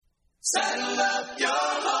Saddle up your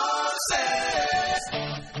horses.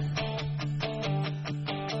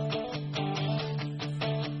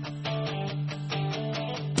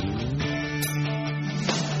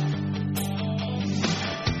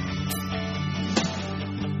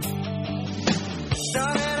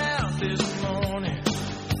 Started out this morning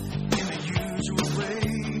in the usual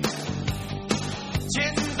way.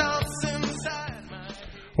 Chasing thoughts inside my head.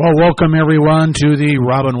 Well, welcome everyone to the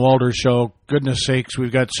Robin Walter Show. Goodness sakes,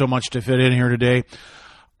 we've got so much to fit in here today.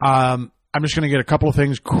 I'm just going to get a couple of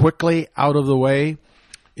things quickly out of the way.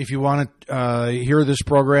 If you want to hear this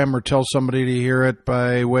program or tell somebody to hear it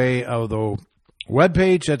by way of the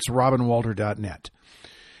webpage, that's robinwalter.net.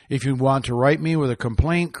 If you want to write me with a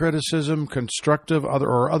complaint, criticism, constructive,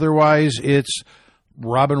 or otherwise, it's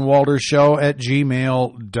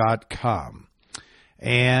robinwaltershow@gmail.com.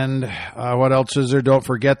 And what else is there? Don't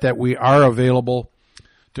forget that we are available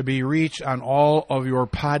to be reached on all of your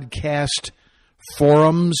podcast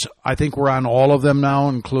forums. I think we're on all of them now,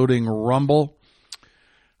 including Rumble.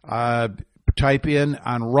 Type in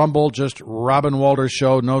on Rumble, just Robin Walter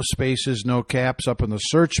Show, no spaces, no caps, up in the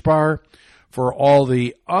search bar. For all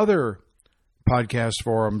the other podcast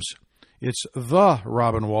forums, it's The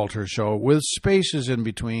Robin Walter Show with spaces in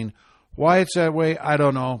between. Why it's that way, I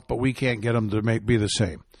don't know, but we can't get them to be the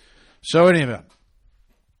same. So in any event,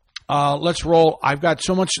 let's roll. I've got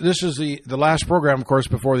so much. This is the last program, of course,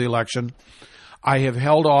 before the election. I have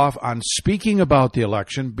held off on speaking about the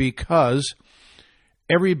election because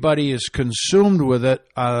everybody is consumed with it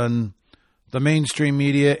on the mainstream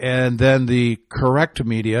media and then the correct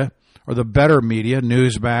media, or the better media,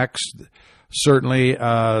 Newsmax, certainly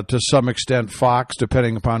to some extent Fox,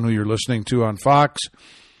 depending upon who you're listening to on Fox,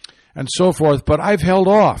 and so forth. But I've held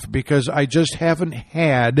off because I just haven't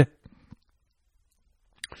had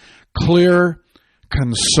clear,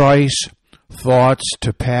 concise thoughts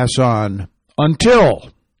to pass on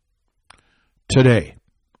until today.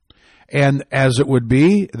 And as it would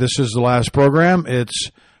be, this is the last program. It's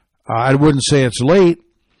I wouldn't say it's late,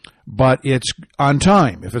 but it's on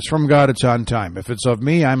time. If it's from God, it's on time. If it's of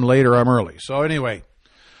me, I'm late or I'm early. So anyway,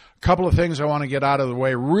 a couple of things I want to get out of the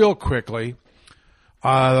way real quickly.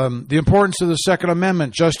 The importance of the Second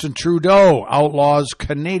Amendment. Justin Trudeau outlaws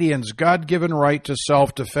Canadians' God-given right to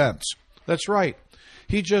self-defense. That's right.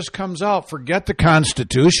 He just comes out, forget the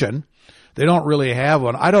Constitution. They don't really have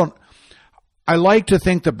one. I like to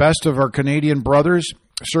think the best of our Canadian brothers,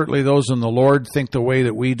 certainly those in the Lord, think the way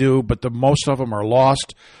that we do, but most of them are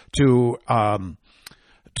lost to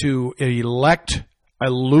elect a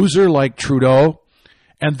loser like Trudeau,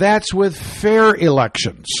 and that's with fair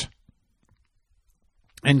elections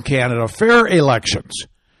in Canada, fair elections,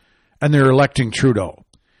 and they're electing Trudeau.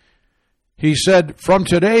 He said, from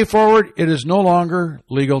today forward, it is no longer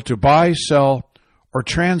legal to buy, sell, or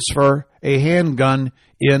transfer a handgun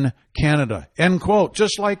in Canada. End quote.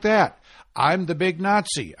 Just like that. I'm the big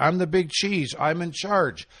Nazi. I'm the big cheese. I'm in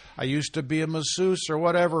charge. I used to be a masseuse or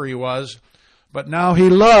whatever he was, but now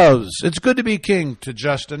he loves. It's good to be king to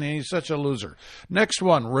Justin, and he's such a loser. Next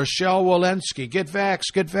one, Rochelle Walensky. Get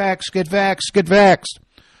vaxxed, get vaxxed, get vaxxed, get vaxxed.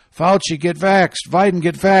 Fauci, get vaxxed. Biden,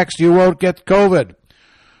 get vaxxed. You won't get COVID.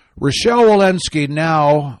 Rochelle Walensky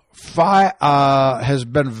now has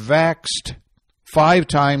been vaxxed 5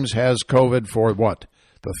 times, has COVID for what?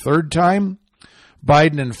 The 3rd time?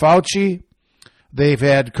 Biden and Fauci, they've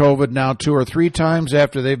had COVID now 2 or 3 times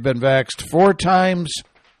after they've been vaxxed 4 times.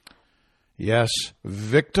 Yes,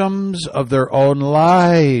 victims of their own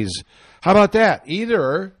lies. How about that?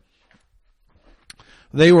 Either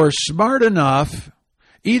they were smart enough,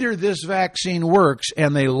 either this vaccine works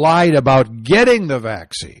and they lied about getting the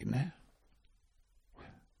vaccine.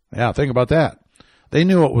 Yeah, think about that. They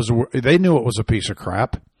knew it was a piece of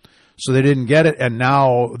crap. So they didn't get it, and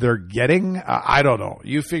now they're getting, I don't know.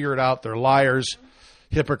 You figure it out. They're liars,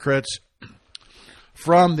 hypocrites.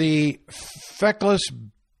 From the feckless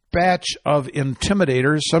batch of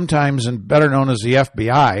intimidators, sometimes better known as the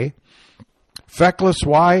FBI. Feckless,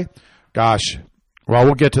 why? Gosh, well,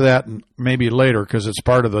 we'll get to that maybe later because it's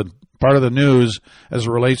part of the news as it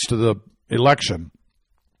relates to the election.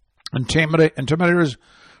 Intimidators,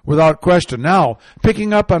 without question. Now,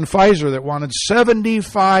 picking up on Pfizer that wanted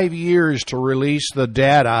 75 years to release the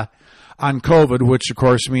data on COVID, which of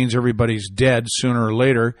course means everybody's dead sooner or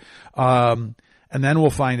later. And then we'll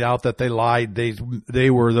find out that they lied. They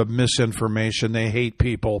were the misinformation. They hate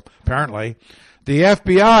people, apparently. The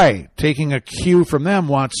FBI, taking a cue from them,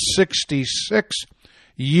 wants 66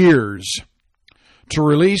 years to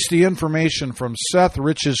release the information from Seth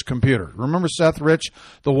Rich's computer. Remember Seth Rich,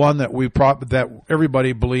 the one that that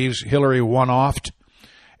everybody believes Hillary won-offed?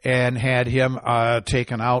 and had him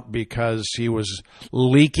taken out because he was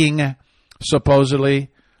leaking, supposedly,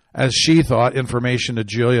 as she thought, information to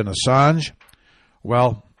Julian Assange.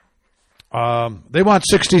 Well, they want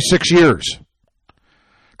 66 years.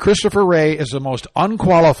 Christopher Wray is the most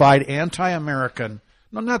unqualified anti-American,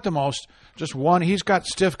 no, not the most, just one. He's got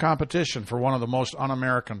stiff competition for one of the most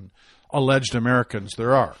un-American, alleged Americans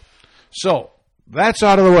there are. So, that's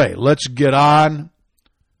out of the way. Let's get on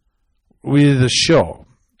with the show.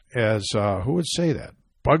 As, who would say that?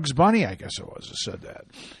 Bugs Bunny, I guess it was, that said that.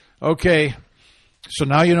 Okay, so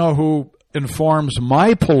now you know who informs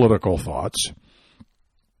my political thoughts.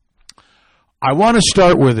 I want to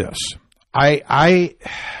start with this. I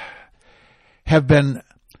have been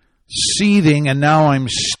seething, and now I'm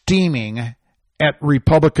steaming at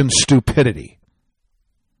Republican stupidity.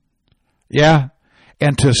 Yeah,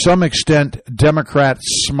 and to some extent, Democrat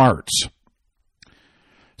smarts.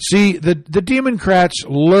 See, the Democrats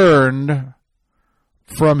learned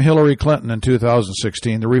from Hillary Clinton in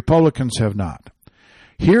 2016. The Republicans have not.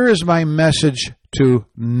 Here is my message to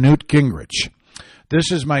Newt Gingrich.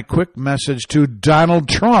 This is my quick message to Donald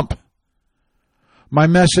Trump. My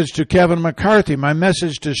message to Kevin McCarthy. My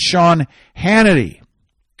message to Sean Hannity.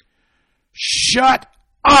 Shut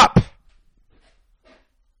up.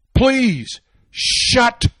 Please,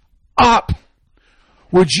 shut up.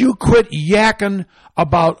 Would you quit yakking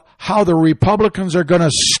about how the Republicans are going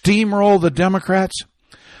to steamroll the Democrats?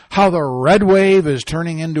 How the red wave is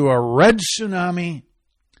turning into a red tsunami?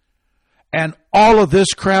 And all of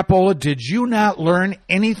this crapola, did you not learn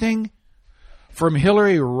anything from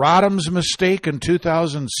Hillary Rodham's mistake in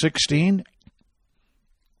 2016?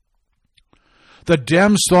 The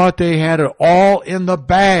Dems thought they had it all in the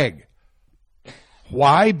bag.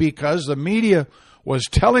 Why? Because the media was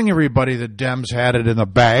telling everybody the Dems had it in the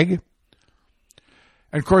bag.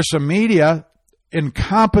 And of course, the media,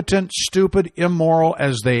 incompetent, stupid, immoral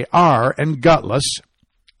as they are, and gutless,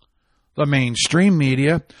 the mainstream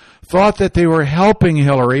media, thought that they were helping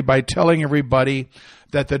Hillary by telling everybody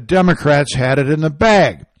that the Democrats had it in the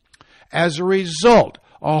bag. As a result,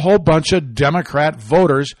 a whole bunch of Democrat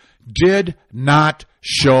voters did not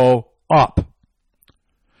show up.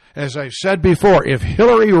 As I've said before, if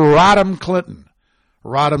Hillary Rodham Clinton,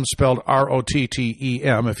 Rodham spelled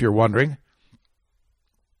R-O-T-T-E-M if you're wondering,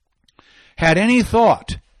 had any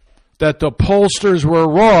thought that the pollsters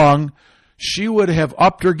were wrong, she would have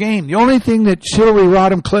upped her game. The only thing that Hillary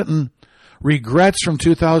Rodham Clinton regrets from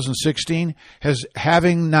 2016 is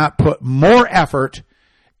having not put more effort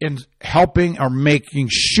in helping or making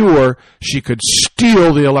sure she could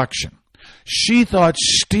steal the election. She thought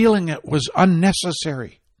stealing it was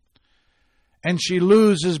unnecessary. And she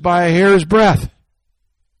loses by a hair's breadth.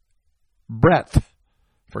 Breadth.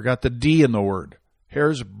 Forgot the D in the word.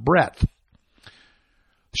 Hair's breadth.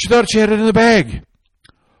 She thought she had it in the bag.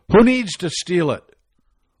 Who needs to steal it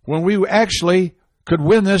when we actually could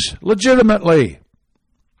win this legitimately?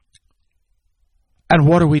 And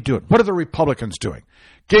what are we doing? What are the Republicans doing?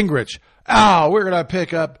 Gingrich, we're going to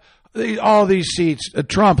pick up all these seats.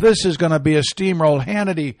 Trump, this is going to be a steamroll.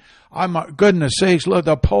 Hannity, goodness sakes, look,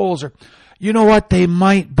 the polls are... You know what? They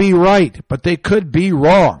might be right, but they could be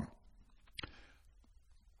wrong.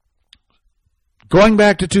 Going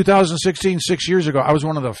back to 2016, 6 years ago, I was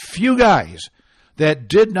one of the few guys that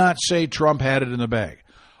did not say Trump had it in the bag.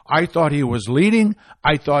 I thought he was leading.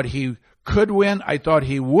 I thought he could win. I thought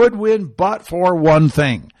he would win, but for one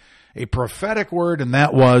thing, a prophetic word, and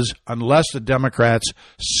that was unless the Democrats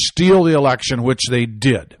steal the election, which they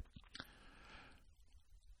did.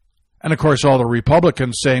 And, of course, all the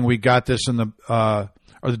Republicans saying we got this in the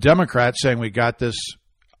or the Democrats saying we got this.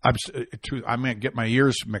 I'm going to get my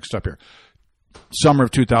years mixed up here. Summer of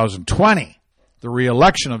 2020, the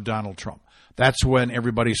re-election of Donald Trump. That's when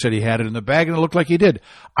everybody said he had it in the bag, and it looked like he did.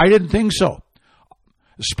 I didn't think so,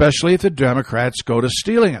 especially if the Democrats go to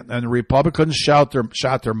stealing it. And the Republicans shot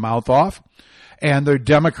their mouth off, and the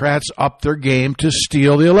Democrats upped their game to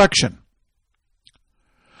steal the election.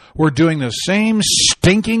 We're doing the same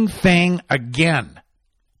stinking thing again.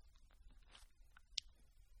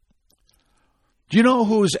 Do you know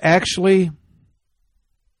who's actually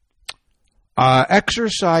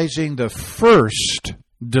exercising the first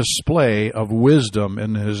display of wisdom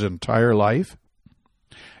in his entire life?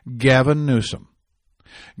 Gavin Newsom.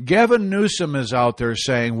 Gavin Newsom is out there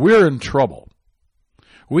saying, we're in trouble.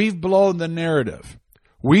 We've blown the narrative.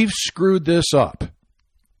 We've screwed this up.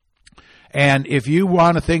 And if you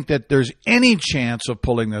want to think that there's any chance of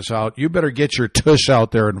pulling this out, you better get your tush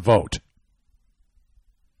out there and vote.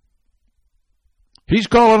 He's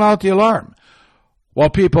calling out the alarm.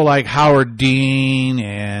 While people like Howard Dean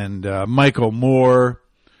and Michael Moore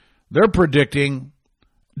They're predicting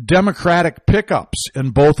Democratic pickups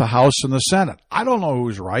in both the House and the Senate. I don't know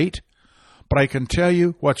who's right, but I can tell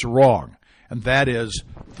you what's wrong, and that is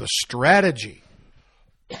the strategy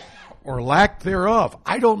or lack thereof.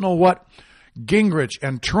 I don't know what Gingrich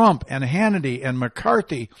and Trump and Hannity and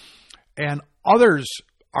McCarthy and others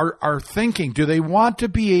are thinking. Do they want to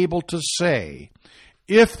be able to say,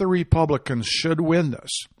 if the Republicans should win this,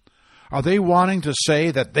 are they wanting to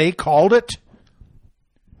say that they called it?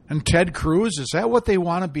 And Ted Cruz, is that what they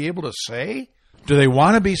want to be able to say? Do they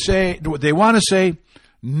want to say,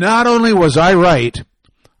 not only was I right,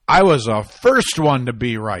 I was the first one to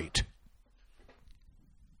be right?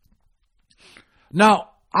 Now,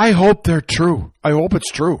 I hope they're true. I hope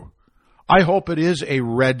it's true. I hope it is a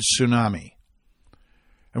red tsunami.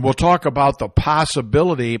 And we'll talk about the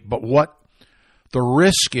possibility, but what the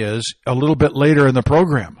risk is a little bit later in the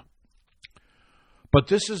program. But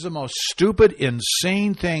this is the most stupid,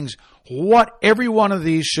 insane things. What every one of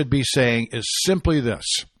these should be saying is simply this.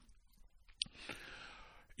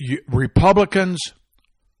 Republicans,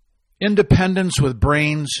 independents with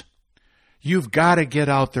brains, you've got to get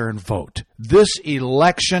out there and vote. This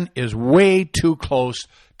election is way too close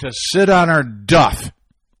to sit on our duff.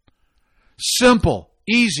 Simple,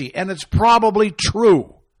 easy, and it's probably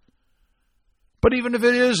true. But even if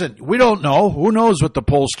it isn't, we don't know. Who knows what the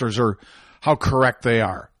pollsters are, how correct they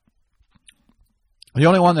are. The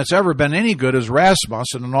only one that's ever been any good is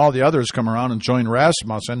Rasmussen, and all the others come around and join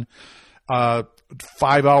Rasmussen 5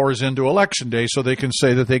 hours into Election Day so they can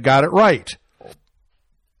say that they got it right.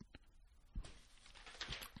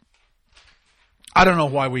 I don't know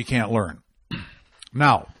why we can't learn.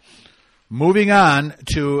 Now, moving on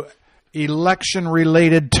to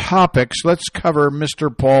election-related topics, let's cover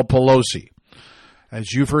Mr. Paul Pelosi.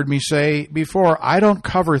 As you've heard me say before, I don't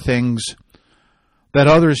cover things that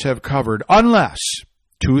others have covered unless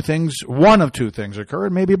one of two things occur,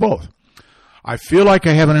 and maybe both. I feel like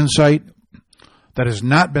I have an insight that has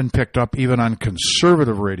not been picked up even on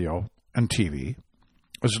conservative radio and TV,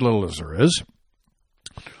 as little as there is,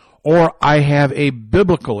 or I have a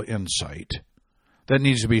biblical insight that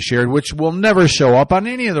needs to be shared, which will never show up on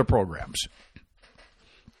any of the programs.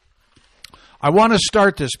 I want to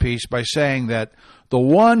start this piece by saying that the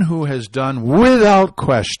one who has done, without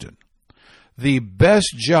question, the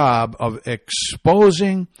best job of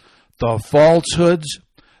exposing the falsehoods,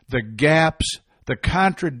 the gaps, the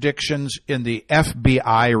contradictions in the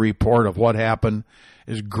FBI report of what happened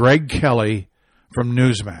is Greg Kelly from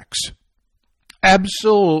Newsmax.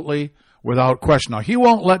 Absolutely, without question. Now, he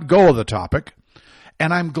won't let go of the topic,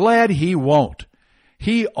 and I'm glad he won't.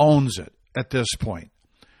 He owns it at this point.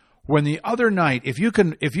 When the other night, if you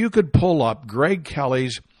could pull up Greg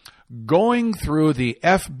Kelly's going through the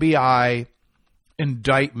FBI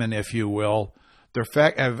indictment, if you will, the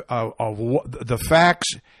facts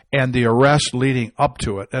and the arrest leading up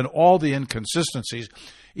to it, and all the inconsistencies.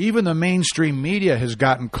 Even the mainstream media has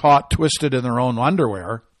gotten caught twisted in their own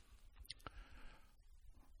underwear.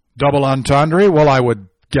 Double entendre? Well, I would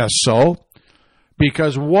guess so.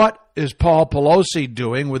 Because what is Paul Pelosi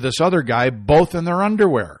doing with this other guy, both in their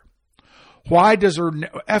underwear? Why does her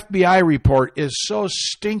FBI report is so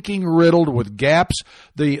stinking riddled with gaps?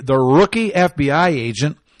 The rookie FBI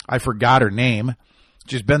agent, I forgot her name.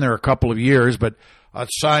 She's been there a couple of years, but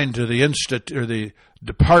assigned to the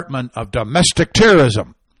Department of Domestic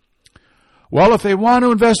Terrorism. Well, if they want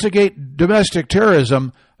to investigate domestic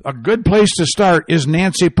terrorism, a good place to start is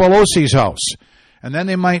Nancy Pelosi's house. And then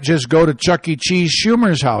they might just go to Chuck E. Cheese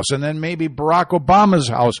Schumer's house, and then maybe Barack Obama's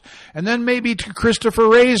house, and then maybe to Christopher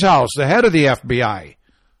Wray's house, the head of the FBI.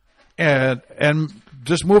 And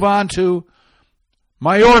just move on to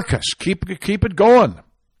Mayorkas. Keep it going.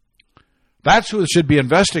 That's who should be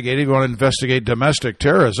investigated if you want to investigate domestic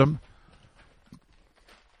terrorism.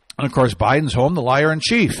 And, of course, Biden's home, the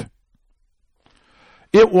liar-in-chief.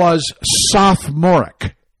 It was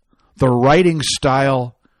sophomoric, the writing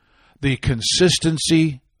style, the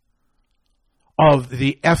consistency of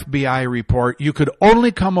the FBI report. You could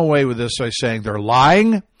only come away with this by saying they're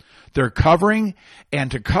lying, they're covering, and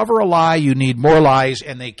to cover a lie, you need more lies,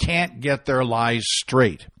 and they can't get their lies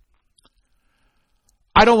straight.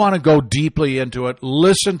 I don't want to go deeply into it.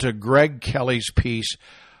 Listen to Greg Kelly's piece.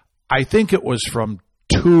 I think it was from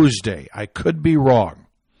Tuesday. I could be wrong.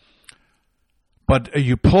 But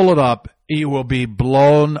you pull it up, you will be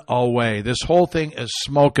blown away. This whole thing is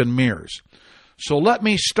smoke and mirrors. So let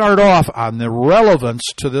me start off on the relevance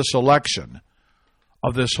to this election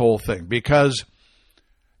of this whole thing, because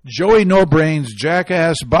Joey No Brains,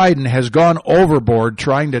 jackass Biden has gone overboard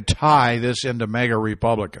trying to tie this into MAGA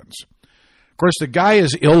Republicans. Of course, the guy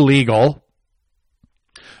is illegal.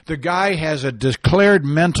 The guy has a declared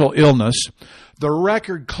mental illness. The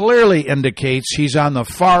record clearly indicates he's on the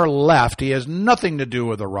far left. He has nothing to do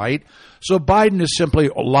with the right. So Biden is simply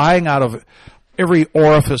lying out of every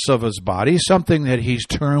orifice of his body, something that he's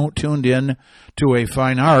tuned in to a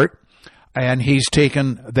fine art, and he's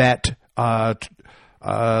taken that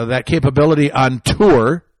capability on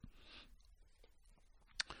tour.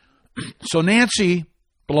 So Nancy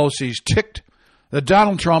Pelosi's ticked that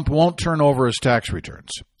Donald Trump won't turn over his tax returns.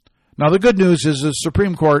 Now, the good news is the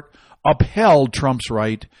Supreme Court upheld Trump's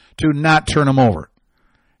right to not turn them over.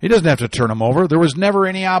 He doesn't have to turn them over. There was never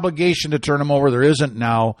any obligation to turn them over. There isn't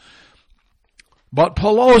now. But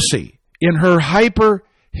Pelosi, in her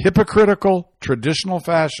hypocritical, traditional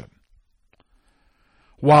fashion,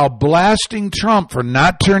 while blasting Trump for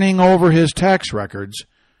not turning over his tax records,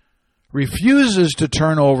 refuses to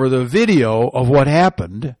turn over the video of what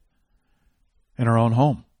happened in her own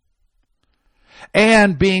home.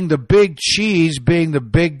 And being the big cheese, being the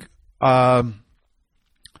big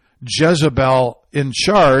Jezebel in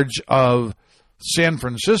charge of San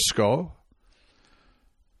Francisco,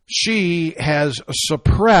 she has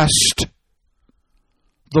suppressed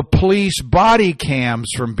the police body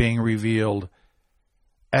cams from being revealed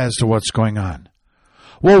as to what's going on.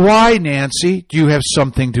 Well, why, Nancy? Do you have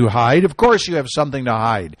something to hide? Of course you have something to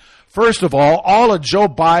hide. First of all of Joe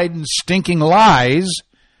Biden's stinking lies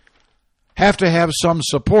have to have some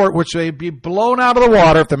support, which they'd be blown out of the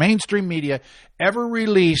water if the mainstream media ever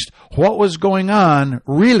released what was going on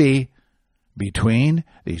really between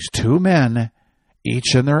these two men,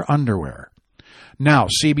 each in their underwear. Now,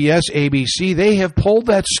 CBS, ABC, they have pulled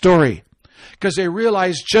that story because they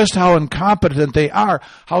realize just how incompetent they are,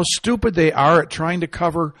 how stupid they are at trying to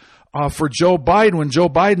cover for Joe Biden when Joe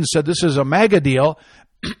Biden said this is a mega deal,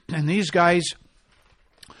 and these guys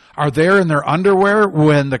are there in their underwear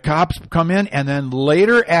when the cops come in, and then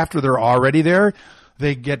later, after they're already there,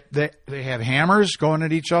 they have hammers going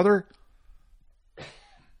at each other.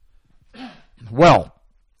 Well,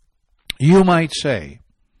 you might say,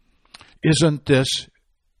 isn't this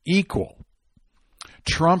equal?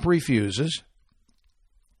 Trump refuses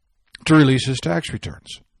to release his tax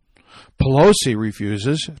returns. Pelosi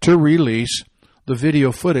refuses to release the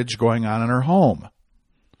video footage going on in her home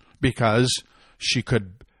because she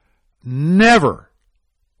could never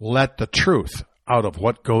let the truth out of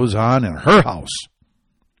what goes on in her house.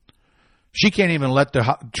 She can't even let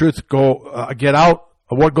the truth get out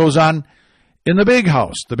of what goes on in the big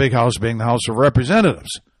house being the House of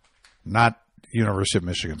Representatives, not University of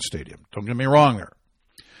Michigan Stadium. Don't get me wrong there.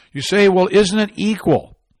 You say, well, isn't it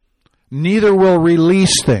equal? Neither will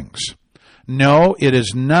release things. No, it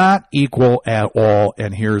is not equal at all,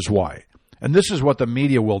 and here's why. And this is what the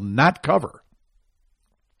media will not cover.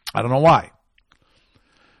 I don't know why.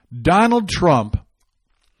 Donald Trump,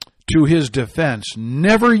 to his defense,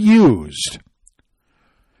 never used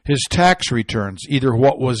his tax returns, either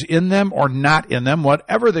what was in them or not in them,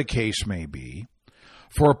 whatever the case may be,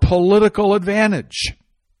 for political advantage.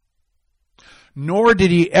 Nor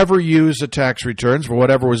did he ever use the tax returns for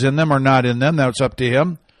whatever was in them or not in them, that's up to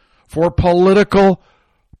him, for political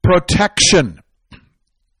protection.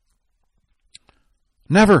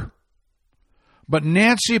 Never. But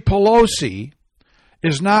Nancy Pelosi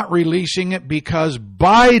is not releasing it because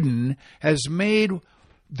Biden has made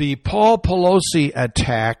the Paul Pelosi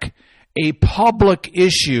attack a public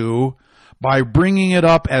issue by bringing it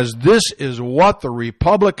up as this is what the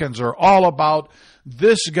Republicans are all about.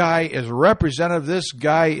 This guy is representative. This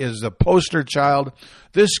guy is the poster child.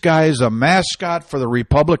 This guy is a mascot for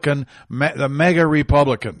the the mega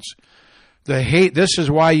Republicans. The hate. This is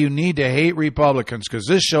why you need to hate Republicans, because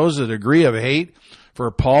this shows the degree of hate for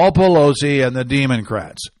Paul Pelosi and the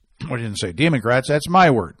Democrats. I didn't say Democrats. That's my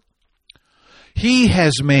word. He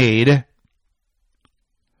has made,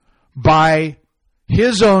 by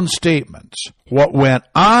his own statements, what went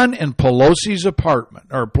on in Pelosi's apartment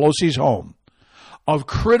or Pelosi's home of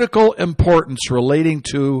critical importance relating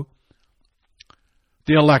to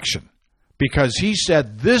the election, because he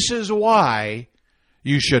said this is why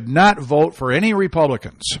you should not vote for any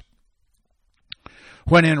Republicans,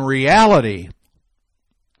 when in reality,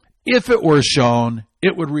 if it were shown,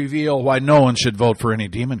 it would reveal why no one should vote for any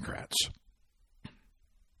Democrats.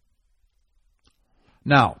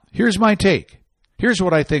 Now, here's my take. Here's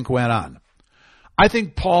what I think went on. I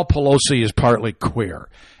think Paul Pelosi is partly queer,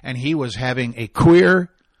 and he was having a queer,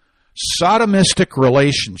 sodomistic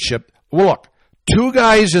relationship. Look, two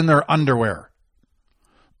guys in their underwear.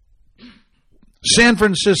 San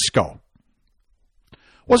Francisco.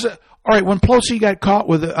 Was it all right when Pelosi got caught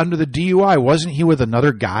under the DUI? Wasn't he with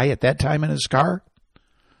another guy at that time in his car?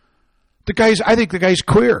 I think the guy's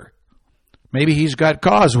queer. Maybe he's got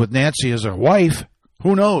cause with Nancy as a wife.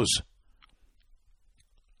 Who knows?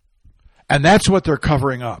 And that's what they're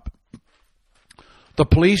covering up. The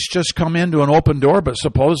police just come into an open door, but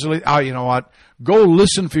supposedly, you know what? Go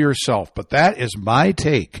listen for yourself. But that is my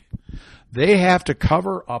take. They have to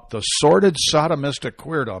cover up the sordid sodomistic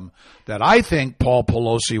queerdom that I think Paul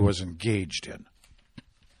Pelosi was engaged in.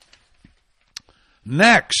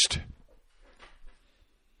 Next.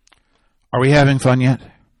 Are we having fun yet?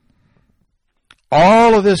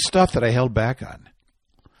 All of this stuff that I held back on.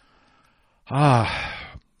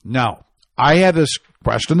 Now, I have this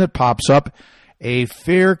question that pops up, a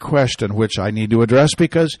fair question which I need to address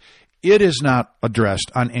because it is not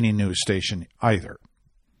addressed on any news station either.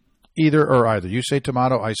 Either or either. You say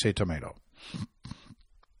tomato, I say tomato.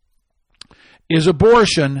 Is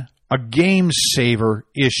abortion a game saver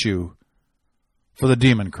issue for the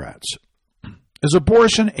Democrats? Is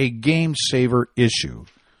abortion a game saver issue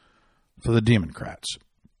for the Democrats?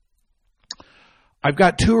 I've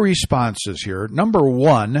got two responses here. Number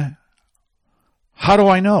one, how do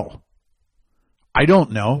I know? I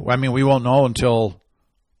don't know. I mean, we won't know until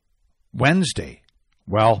Wednesday.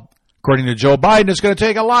 Well, according to Joe Biden, it's going to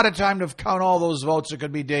take a lot of time to count all those votes. It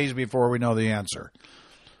could be days before we know the answer.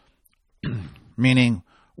 Meaning,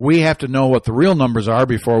 we have to know what the real numbers are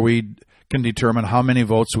before we can determine how many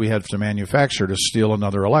votes we have to manufacture to steal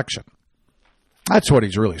another election. That's what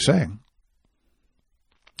he's really saying.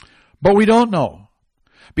 But we don't know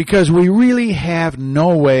because we really have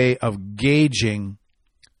no way of gauging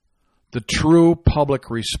the true public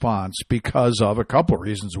response because of a couple of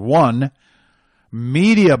reasons. One,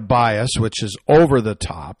 media bias, which is over the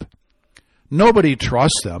top. Nobody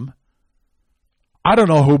trusts them. I don't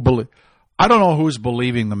know who's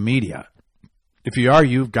believing the media. If you are,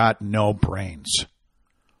 you've got no brains.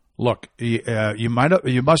 Look, you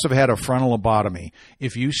must have had a frontal lobotomy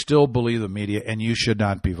if you still believe the media, and you should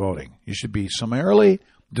not be voting. You should be summarily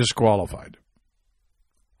disqualified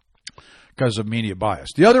because of media bias.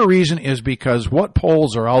 The other reason is because what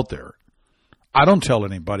polls are out there. I don't tell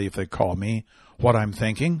anybody if they call me what I'm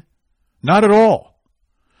thinking. Not at all.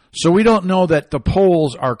 So we don't know that the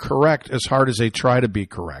polls are correct as hard as they try to be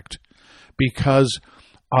correct because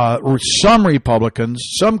some Republicans,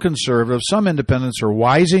 some conservatives, some independents are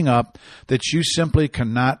wising up that you simply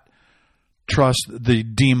cannot trust the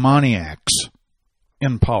demoniacs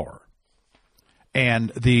in power.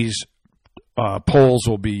 And these polls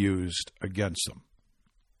will be used against them.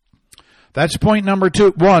 That's point number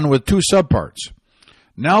one with two subparts.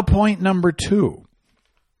 Now point number two.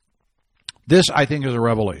 This, I think, is a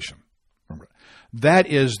revelation. That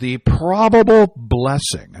is the probable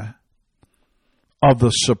blessing of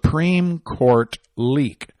the Supreme Court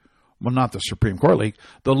leak. Well, not the Supreme Court leak.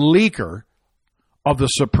 The leaker of the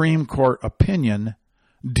Supreme Court opinion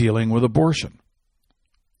dealing with abortion.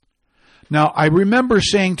 Now, I remember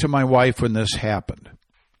saying to my wife when this happened,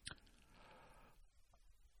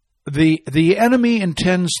 the enemy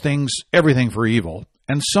intends everything for evil,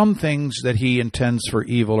 and some things that he intends for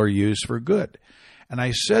evil are used for good. And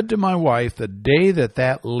I said to my wife the day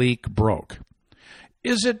that leak broke,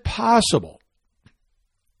 is it possible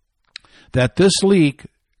that this leak,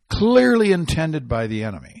 clearly intended by the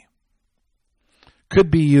enemy, could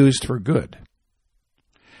be used for good?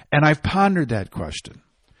 And I've pondered that question.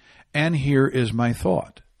 And here is my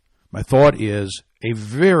thought. My thought is a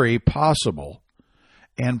very possible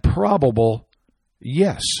and probable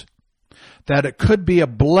yes, that it could be a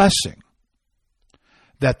blessing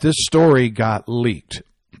that this story got leaked.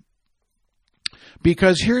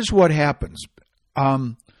 Because here's what happens.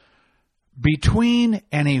 Between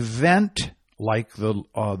an event like the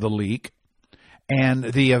leak and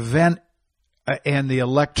the event and the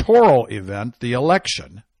electoral event, the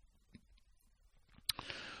election,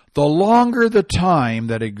 the longer the time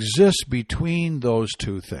that exists between those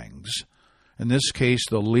two things, in this case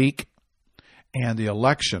the leak and the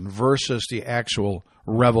election versus the actual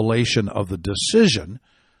revelation of the decision,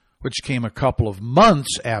 which came a couple of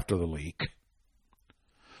months after the leak,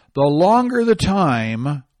 the longer the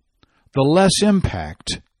time, the less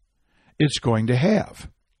impact it's going to have.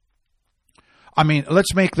 I mean,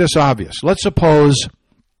 let's make this obvious. Let's suppose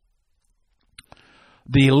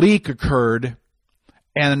the leak occurred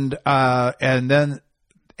and the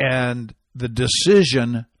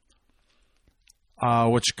decision,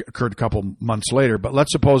 which occurred a couple months later, but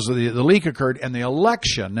let's suppose the leak occurred and the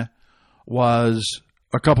election was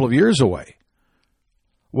a couple of years away.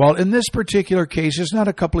 Well, in this particular case, it's not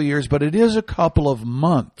a couple of years, but it is a couple of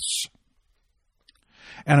months.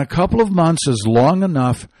 And a couple of months is long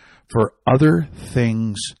enough for other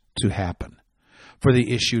things to happen. for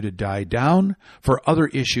the issue to die down, for other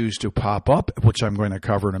issues to pop up, which I'm going to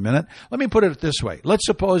cover in a minute. Let me put it this way. Let's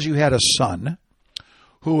suppose you had a son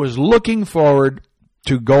who was looking forward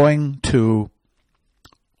to going to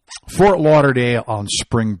Fort Lauderdale on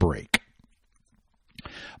spring break.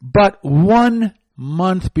 But 1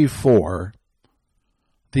 month before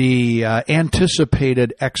the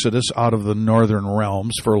anticipated exodus out of the northern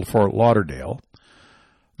realms for Fort Lauderdale,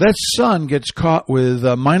 that son gets caught with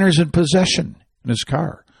minors in possession in his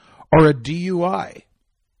car, or a DUI,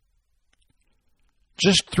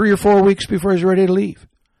 just 3 or 4 weeks before he's ready to leave.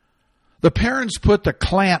 The parents put the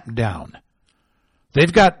clamp down. They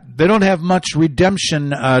don't have much redemption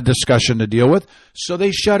discussion to deal with, so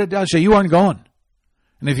they shut it down. Say, you aren't going,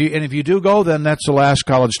 and if you do go, then that's the last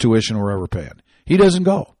college tuition we're ever paying. He doesn't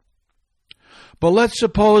go. But let's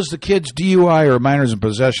suppose the kid's DUI or minors in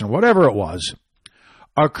possession, whatever it was,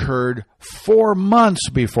 occurred 4 months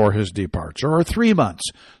before his departure, or 3 months.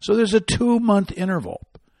 So there's a 2-month interval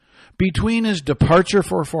between his departure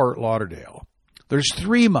for Fort Lauderdale. There's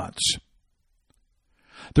 3 months.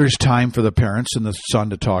 There's time for the parents and the son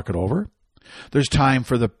to talk it over. There's time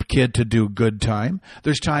for the kid to do good time.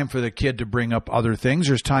 There's time for the kid to bring up other things.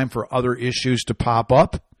 There's time for other issues to pop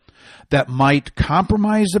up that might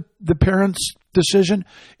compromise the parents' decision.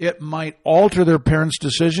 It might alter their parents'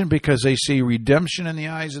 decision because they see redemption in the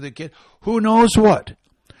eyes of the kid. Who knows what?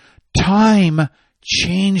 Time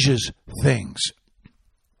changes things.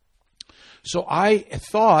 So I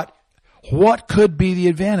thought, what could be the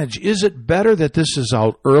advantage? Is it better that this is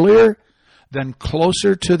out earlier than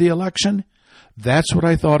closer to the election? That's what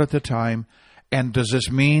I thought at the time. And does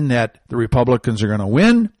this mean that the Republicans are going to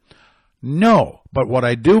win? No. But what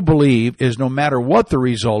I do believe is no matter what the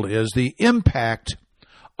result is, the impact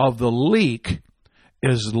of the leak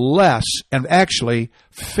is less and actually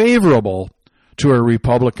favorable to a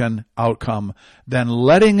Republican outcome than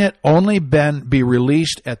letting it only be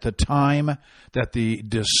released at the time that the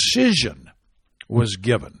decision was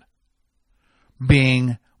given,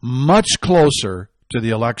 being much closer to the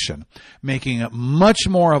election, making it much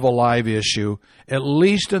more of a live issue, at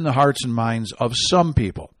least in the hearts and minds of some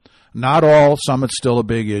people. Not all. Some it's still a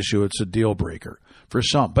big issue. It's a deal breaker for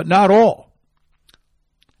some, but not all.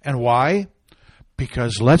 And why?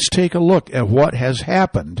 Because let's take a look at what has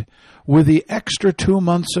happened with the extra 2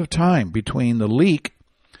 months of time between the leak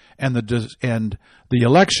and the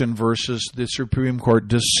election versus the Supreme Court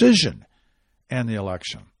decision and the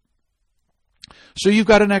election. So you've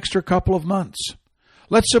got an extra couple of months.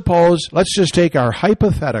 Let's just take our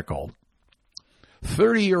hypothetical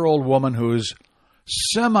 30-year-old woman who's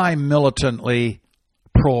semi-militantly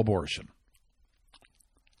pro-abortion.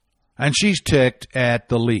 And she's ticked at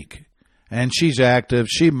the leak. And she's active,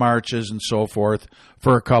 she marches and so forth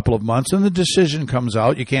for a couple of months, and the decision comes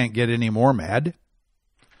out. You can't get any more mad.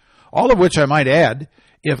 All of which I might add,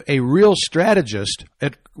 if a real strategist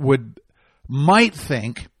might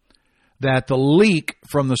think that the leak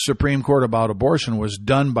from the Supreme Court about abortion was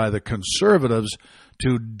done by the conservatives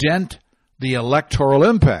to dent the electoral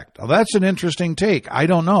impact. Now, that's an interesting take. I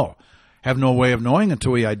don't know. Have no way of knowing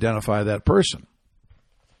until we identify that person.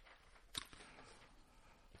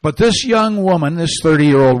 But this young woman, this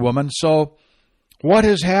 30-year-old woman, so what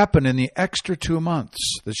has happened in the extra 2 months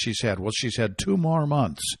that she's had? Well, she's had 2 more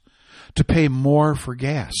months to pay more for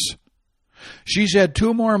gas. She's had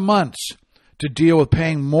 2 more months to deal with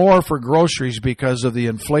paying more for groceries because of the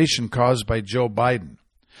inflation caused by Joe Biden.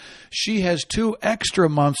 She has 2 extra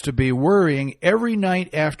months to be worrying every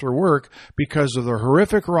night after work because of the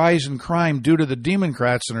horrific rise in crime due to the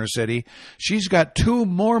Democrats in her city. She's got 2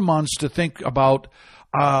 more months to think about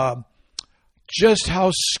just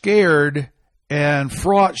how scared and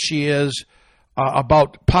fraught she is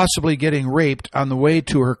about possibly getting raped on the way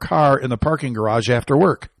to her car in the parking garage after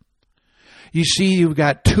work. You see, you've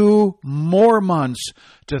got 2 more months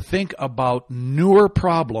to think about newer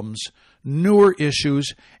problems, newer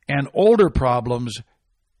issues, and older problems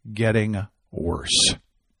getting worse.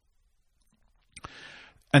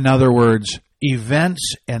 In other words,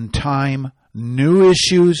 events and time, new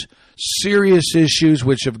issues, serious issues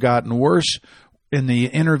which have gotten worse in the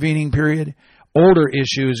intervening period, older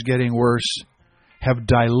issues getting worse, have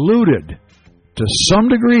diluted to some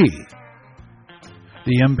degree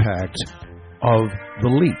the impact of the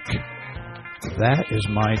leak. That is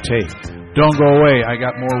my take. Don't go away. I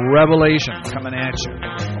got more revelation coming at you.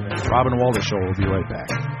 Robin Walter Show will be right back.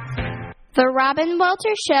 The Robin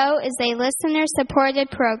Walter Show is a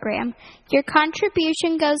listener-supported program. Your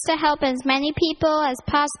contribution goes to help as many people as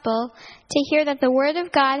possible to hear that the Word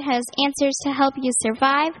of God has answers to help you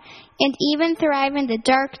survive and even thrive in the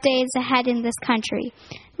dark days ahead in this country.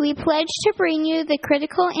 We pledge to bring you the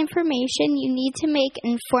critical information you need to make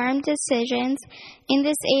informed decisions in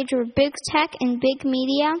this age where big tech and big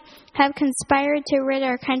media have conspired to rid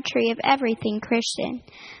our country of everything Christian.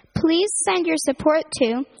 Please send your support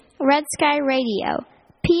to Red Sky Radio,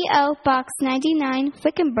 P.O. Box 99,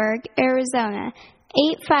 Wickenburg, Arizona,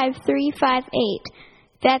 85358.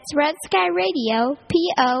 That's Red Sky Radio,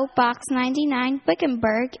 P.O. Box 99,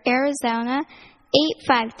 Wickenburg, Arizona,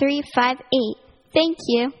 85358. Thank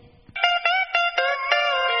you.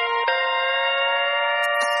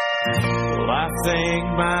 Well, I think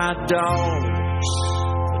my dog's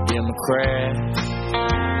a Democrat,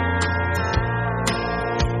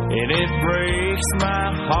 and it breaks my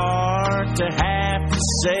heart to have to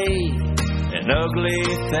say an ugly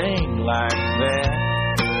thing like that.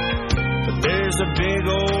 But there's a big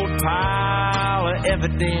old pile of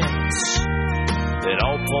evidence that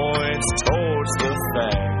all points towards the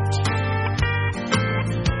fact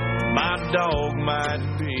my dog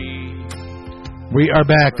might be. We are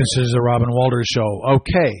back. This is the Robin Walters Show.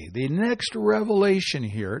 Okay, the next revelation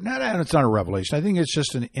here, it's not a revelation. I think it's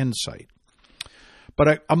just an insight.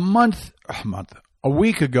 But a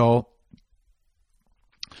week ago,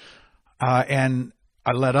 and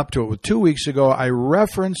I led up to it with 2 weeks ago, I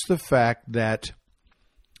referenced the fact that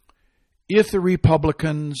if the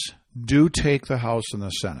Republicans do take the House and the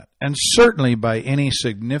Senate, and certainly by any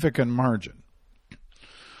significant margin,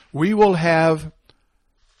 we will have,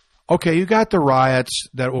 okay, you got the riots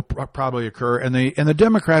that will probably occur, and the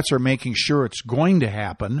Democrats are making sure it's going to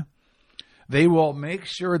happen. They will make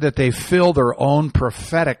sure that they fill their own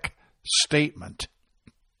prophetic statement,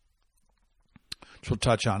 which we'll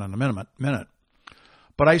touch on in a minute.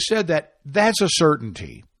 But I said that that's a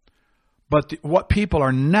certainty. But what people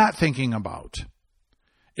are not thinking about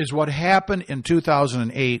is what happened in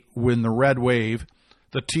 2008 when the red wave,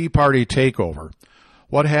 the Tea Party takeover,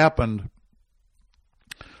 what happened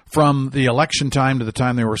from the election time to the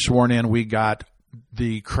time they were sworn in, we got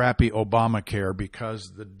the crappy Obamacare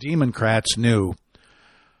because the Democrats knew,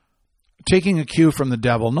 taking a cue from the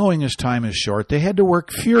devil, knowing his time is short, they had to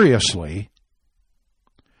work furiously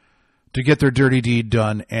to get their dirty deed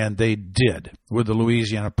done, and they did with the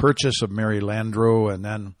Louisiana Purchase of Mary Landrieu and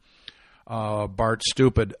then Bart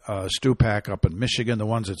Stupak up in Michigan, the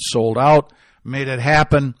ones that sold out, made it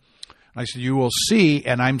happen. I said, you will see,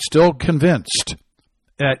 and I'm still convinced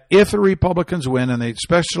that if the Republicans win, and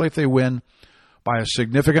especially if they win by a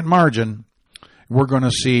significant margin, we're going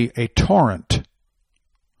to see a torrent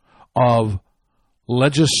of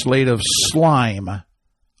legislative slime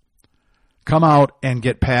come out and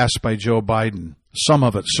get passed by Joe Biden. Some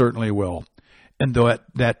of it certainly will. And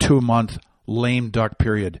that 2-month lame duck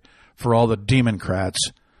period for all the Democrats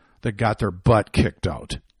that got their butt kicked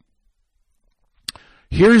out.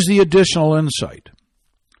 Here's the additional insight.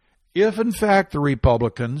 If, in fact, the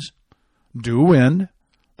Republicans do win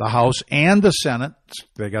the House and the Senate,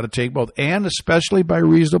 they got to take both, and especially by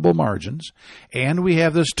reasonable margins, and we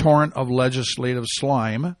have this torrent of legislative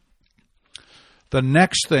slime, the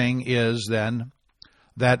next thing is then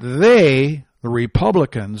that the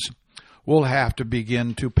Republicans, will have to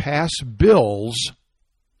begin to pass bills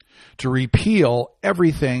to repeal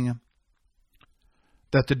everything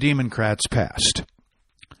that the Democrats passed.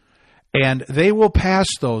 And they will pass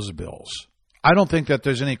those bills. I don't think that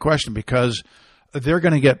there's any question, because they're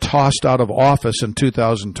going to get tossed out of office in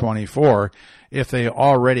 2024 if they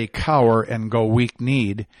already cower and go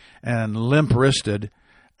weak-kneed and limp-wristed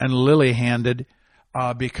and lily-handed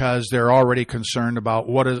because they're already concerned about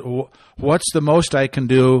what's the most I can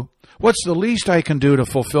do, what's the least I can do to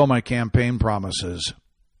fulfill my campaign promises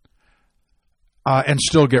and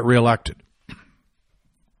still get reelected.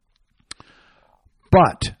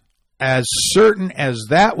 But as certain as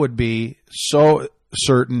that would be, so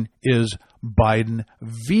certain is Biden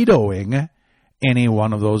vetoing any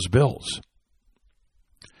one of those bills.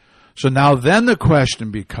 So now then the question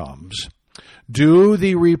becomes, do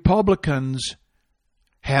the Republicans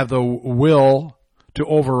have the will to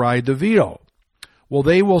override the veto? Well,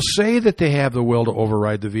 they will say that they have the will to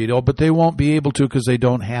override the veto, but they won't be able to because they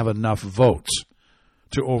don't have enough votes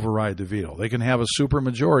to override the veto. They can have a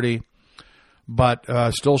supermajority, but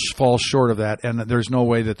still falls short of that, and there's no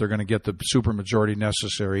way that they're going to get the supermajority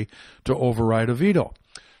necessary to override a veto.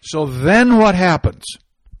 So then what happens?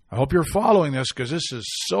 I hope you're following this because this is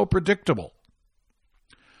so predictable.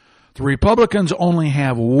 The Republicans only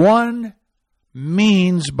have one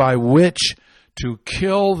means by which to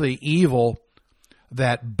kill the evil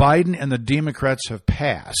that Biden and the Democrats have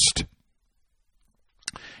passed.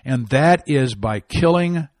 And that is by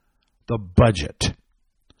killing the budget.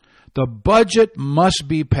 The budget must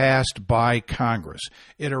be passed by Congress.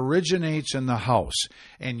 It originates in the House.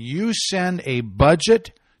 And you send a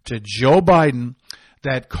budget to Joe Biden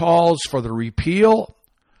that calls for the repeal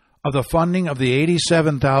of the funding of the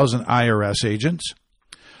 87,000 IRS agents,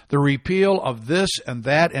 the repeal of this and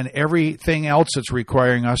that and everything else that's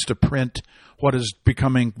requiring us to print what is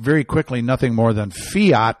becoming very quickly nothing more than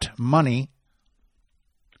fiat money.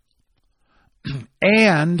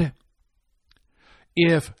 And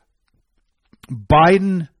if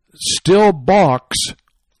Biden still balks,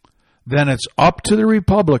 then it's up to the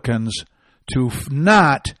Republicans to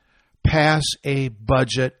not pass a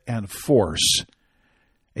budget and force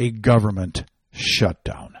a government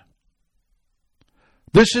shutdown.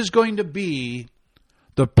 This is going to be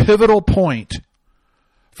the pivotal point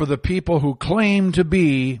for the people who claim to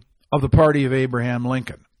be of the party of Abraham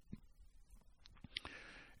Lincoln.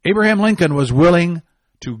 Abraham Lincoln was willing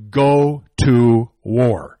to go to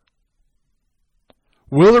war.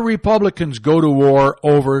 Will the Republicans go to war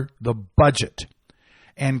over the budget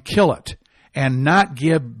and kill it and not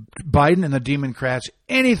give Biden and the Democrats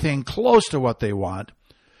anything close to what they want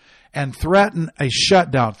and threaten a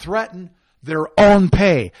shutdown, threaten their own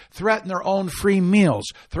pay, threaten their own free meals,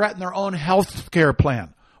 threaten their own health care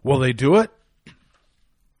plan? Will they do it?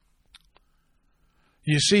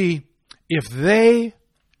 You see, if they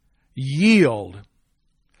yield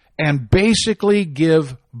and basically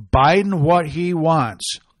give Biden what he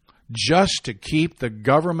wants just to keep the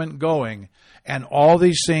government going and all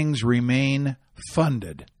these things remain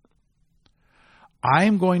funded,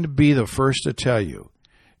 I'm going to be the first to tell you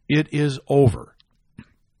it is over,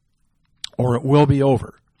 or it will be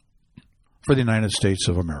over for the United States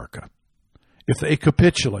of America. If they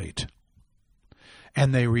capitulate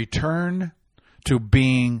and they return to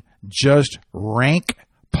being just rank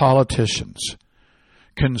politicians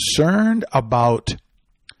concerned about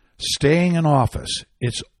staying in office,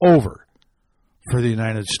 it's over for the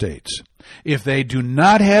United States. If they do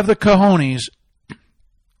not have the cojones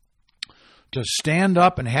to stand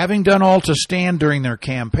up, and having done all to stand during their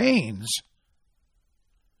campaigns,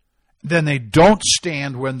 then they don't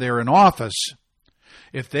stand when they're in office.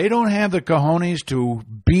 If they don't have the cojones to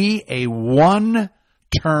be a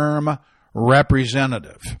one-term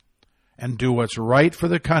representative and do what's right for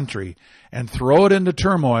the country and throw it into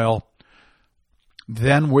turmoil,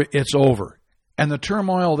 then it's over. And the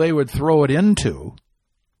turmoil they would throw it into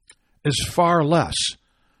is far less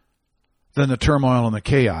than the turmoil and the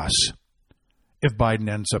chaos if Biden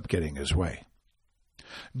ends up getting his way.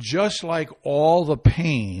 Just like all the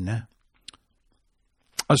pain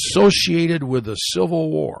associated with the Civil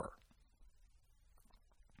War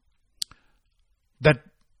that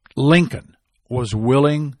Lincoln was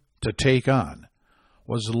willing to take on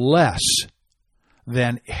was less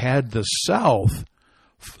than had the South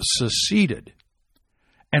seceded,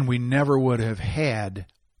 and we never would have had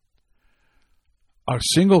a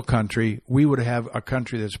single country. We would have a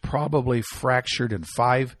country that's probably fractured in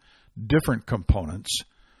 5 different components.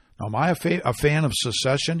 Now, am I a fan of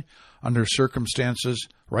secession under circumstances,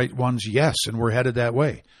 right ones? Yes, and we're headed that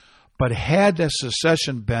way. But had the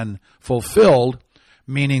secession been fulfilled,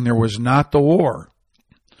 meaning there was not the war,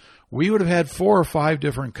 we would have had 4 or 5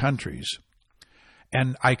 different countries.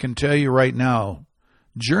 And I can tell you right now,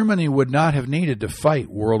 Germany would not have needed to fight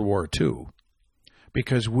World War II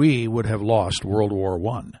because we would have lost World War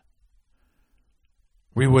I.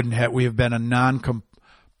 We have been a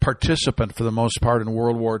non-participant for the most part in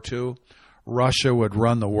World War II. Russia would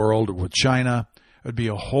run the world with China. It would be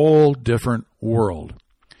a whole different world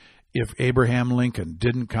if Abraham Lincoln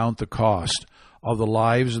didn't count the cost of the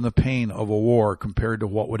lives and the pain of a war compared to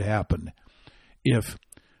what would happen if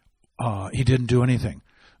he didn't do anything.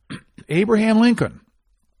 Abraham Lincoln,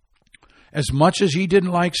 as much as he didn't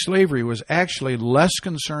like slavery, was actually less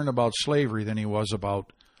concerned about slavery than he was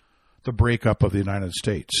about the breakup of the United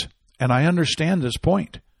States. And I understand this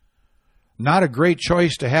point. Not a great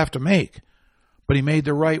choice to have to make, but he made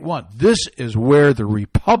the right one. This is where the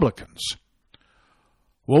Republicans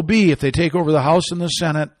will be if they take over the House and the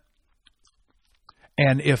Senate,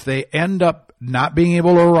 and if they end up not being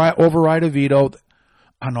able to override a veto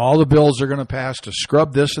on all the bills they're going to pass to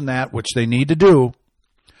scrub this and that, which they need to do.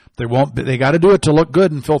 They got to do it to look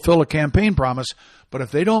good and fulfill a campaign promise. But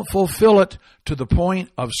if they don't fulfill it to the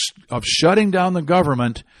point of shutting down the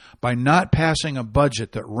government by not passing a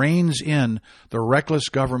budget that reins in the reckless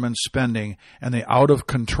government spending and the out of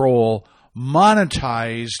control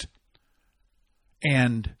monetized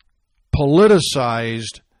and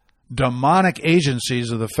politicized demonic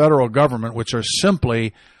agencies of the federal government, which are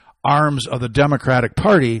simply arms of the Democratic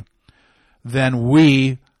Party, then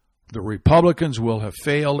we, the Republicans, will have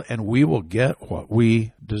failed and we will get what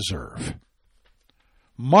we deserve.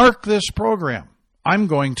 Mark this program. I'm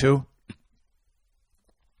going to,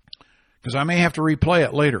 because I may have to replay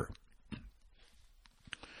it later.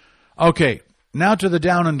 Okay, now to the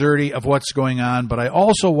down and dirty of what's going on, but I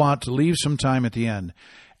also want to leave some time at the end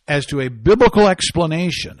as to a biblical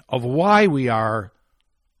explanation of why we are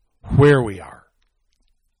where we are.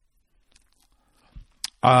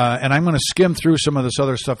 And I'm going to skim through some of this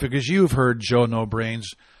other stuff because you've heard Joe No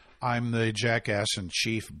Brains, I'm the jackass in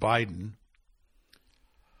chief, Biden,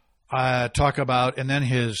 talk about, and then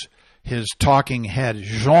his talking head,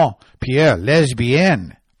 Jean-Pierre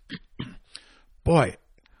Lesbien. Boy,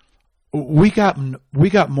 we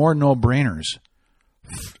got more no-brainers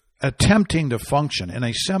attempting to function in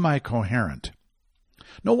a semi-coherent.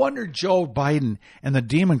 No wonder Joe Biden and the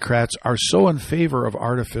Democrats are so in favor of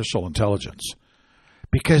artificial intelligence,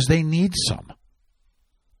 because they need some.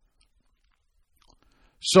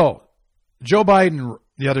 So, Joe Biden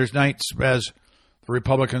the other night says the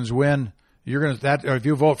Republicans win. If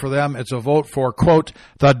you vote for them, it's a vote for, quote,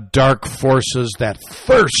 the dark forces that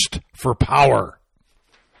thirst for power.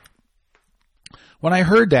 When I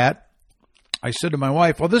heard that, I said to my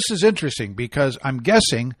wife, well, this is interesting because I'm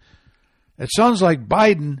guessing it sounds like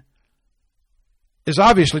Biden is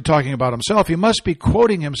obviously talking about himself. He must be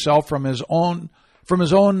quoting himself from his own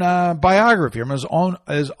biography, from his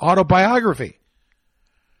autobiography.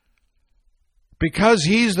 Because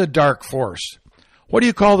he's the dark force. What do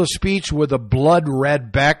you call the speech with a blood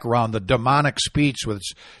red background, the demonic speech with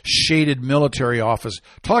its shaded military office?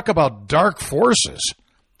 Talk about dark forces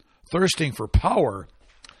thirsting for power.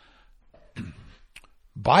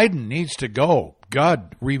 Biden needs to go.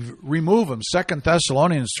 God, remove him. 2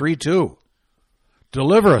 Thessalonians 3:2.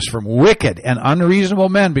 Deliver us from wicked and unreasonable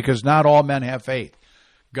men, because not all men have faith.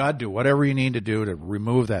 God, do whatever you need to do to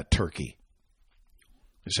remove that turkey.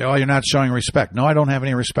 You say, oh, you're not showing respect. No, I don't have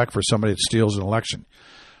any respect for somebody that steals an election,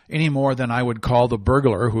 any more than I would call the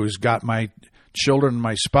burglar who's got my children and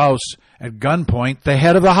my spouse at gunpoint the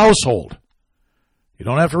head of the household. You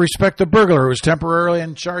don't have to respect the burglar who is temporarily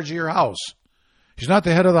in charge of your house. He's not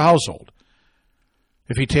the head of the household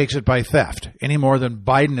if he takes it by theft, any more than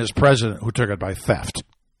Biden is president who took it by theft.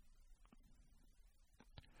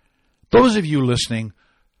 Those of you listening,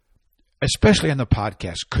 especially on the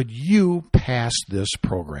podcast, could you pass this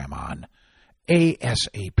program on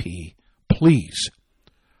ASAP, please?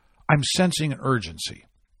 I'm sensing an urgency.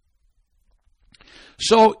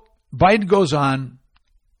 So Biden goes on.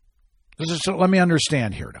 Let me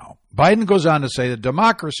understand here now. Biden goes on to say that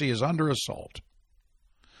democracy is under assault.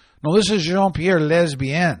 No, this is Jean-Pierre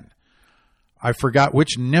Lesbien. I forgot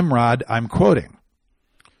which Nimrod I'm quoting.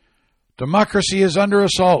 Democracy is under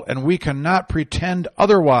assault, and we cannot pretend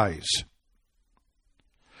otherwise.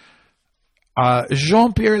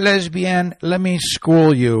 Jean-Pierre Lesbien, let me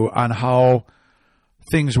school you on how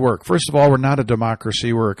things work. First of all, we're not a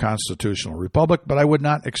democracy. We're a constitutional republic, but I would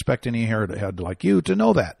not expect any hairhead like you to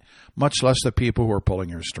know that, much less the people who are pulling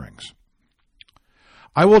your strings.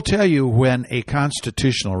 I will tell you when a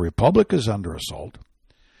constitutional republic is under assault.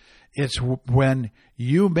 It's when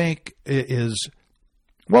you make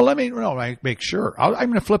make sure. I'm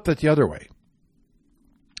going to flip that the other way.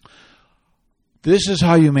 This is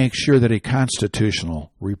how you make sure that a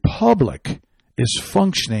constitutional republic is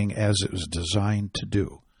functioning as it was designed to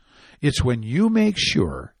do. It's when you make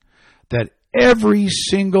sure that every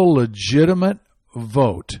single legitimate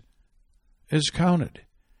vote is counted,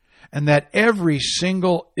 and that every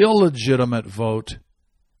single illegitimate vote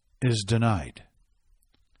is denied.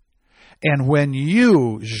 And when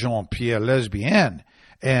you, Jean-Pierre Lesbien,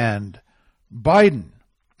 and Biden,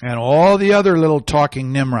 and all the other little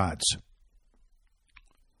talking Nimrods,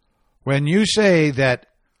 when you say that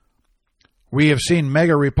we have seen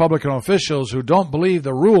mega Republican officials who don't believe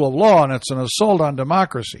the rule of law and it's an assault on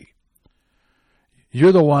democracy,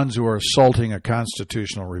 you're the ones who are assaulting a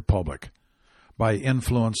constitutional republic by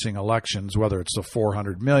influencing elections, whether it's the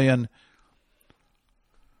 400 million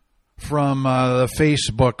from the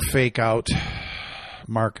Facebook fake out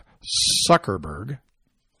Mark Zuckerberg,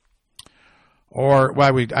 or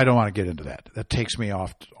I don't want to get into that. That takes me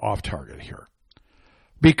off target here.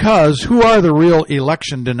 Because who are the real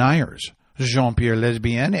election deniers? Jean-Pierre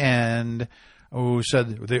Lesbien, and who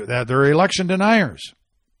said that they're election deniers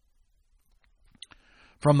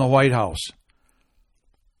from the White House.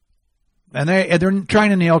 And they're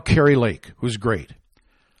trying to nail Carrie Lake, who's great.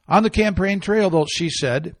 On the campaign trail, though, she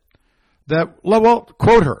said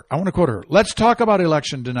quote her. I want to quote her. Let's talk about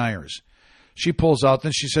election deniers. She pulls out,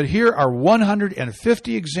 then she said, here are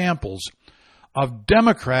 150 examples of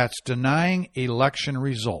Democrats denying election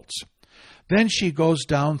results. Then she goes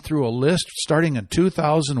down through a list starting in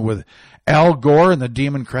 2000 with Al Gore and the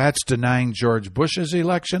Democrats denying George Bush's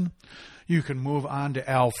election. You can move on to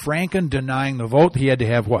Al Franken denying the vote. He had to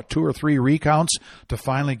have, 2 or 3 recounts to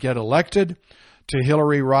finally get elected. To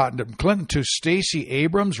Hillary Rodham Clinton, to Stacey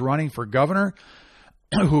Abrams running for governor,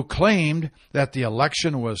 who claimed that the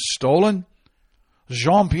election was stolen.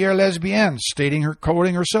 Jean-Pierre Lesbienne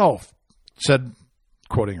quoting herself,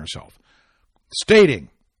 stating,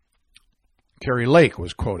 Carrie Lake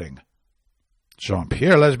was quoting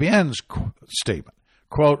Jean-Pierre Lesbienne's statement,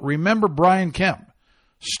 quote, remember Brian Kemp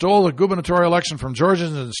stole the gubernatorial election from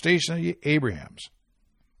Georgians and Stacey Abrams.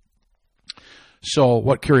 So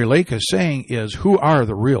what Carrie Lake is saying is, who are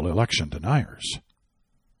the real election deniers?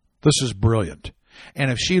 This is brilliant. And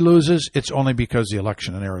if she loses, it's only because the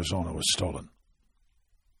election in Arizona was stolen.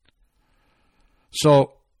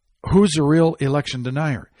 So who's the real election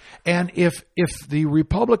denier? And if the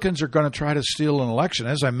Republicans are going to try to steal an election,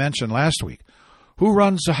 as I mentioned last week, who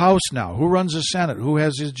runs the House now? Who runs the Senate? Who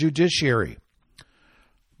has the judiciary?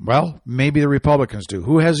 Well, maybe the Republicans do.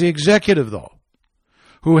 Who has the executive, though?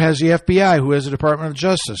 Who has the FBI? Who has the Department of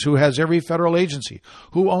Justice? Who has every federal agency?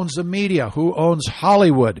 Who owns the media? Who owns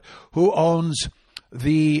Hollywood? Who owns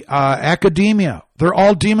the academia? They're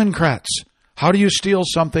all Democrats. How do you steal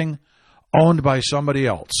something owned by somebody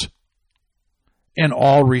else in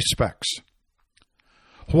all respects?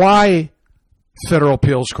 Why, Federal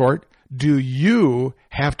Appeals Court, do you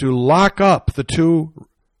have to lock up the 2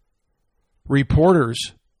 reporters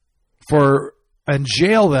and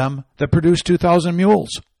jail them that produced 2,000 mules?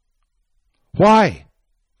 Why?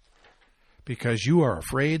 Because you are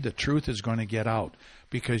afraid the truth is going to get out.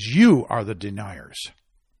 Because you are the deniers.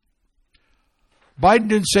 Biden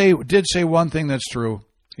did say one thing that's true.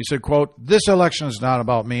 He said, quote, this election is not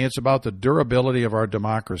about me. It's about the durability of our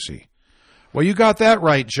democracy. Well, you got that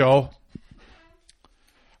right, Joe.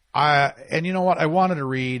 And you know what? I wanted to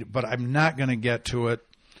read, but I'm not going to get to it.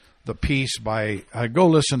 The piece by, go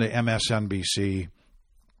listen to MSNBC.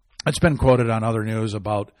 It's been quoted on other news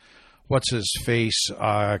about what's his face.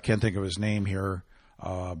 I can't think of his name here.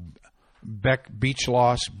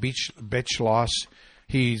 Beachloss.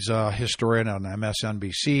 He's a historian on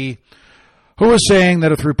MSNBC who was saying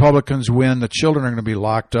that if Republicans win, the children are going to be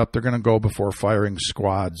locked up. They're going to go before firing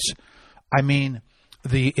squads. I mean,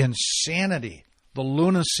 the insanity, the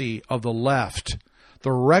lunacy of the left,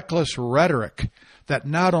 the reckless rhetoric that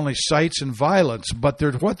not only cites in violence, but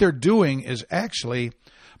what they're doing is actually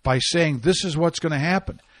by saying this is what's going to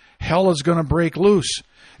happen. Hell is going to break loose.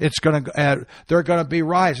 It's going to they're going to be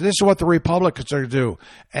riots. This is what the Republicans are going to do.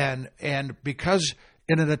 And because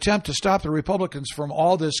in an attempt to stop the Republicans from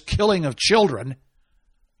all this killing of children,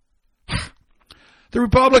 the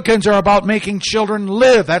Republicans are about making children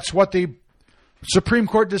live. That's what the Supreme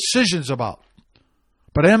Court decision's about.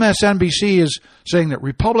 But MSNBC is saying that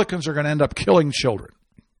Republicans are going to end up killing children.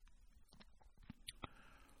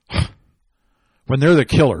 When they're the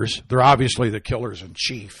killers, they're obviously the killers in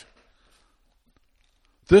chief.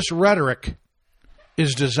 This rhetoric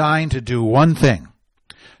is designed to do one thing,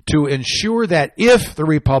 to ensure that if the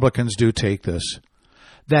Republicans do take this,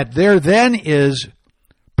 that there then is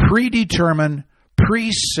predetermined,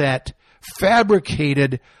 preset,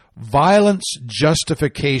 fabricated violence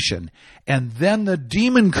justification, and then the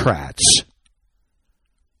Democrats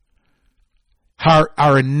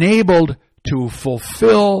are enabled to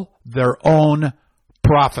fulfill their own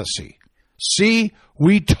prophecy. See,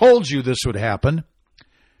 we told you this would happen,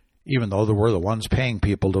 even though they were the ones paying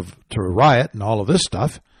people to riot and all of this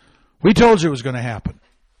stuff. We told you it was going to happen.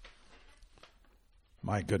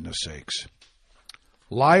 My goodness sakes.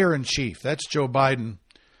 Liar in chief. That's Joe Biden.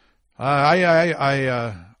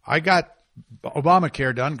 I got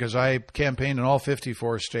Obamacare done because I campaigned in all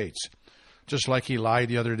 54 states. Just like he lied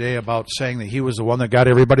the other day about saying that he was the one that got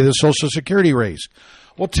everybody the Social Security raise.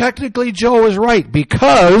 Well, technically, Joe is right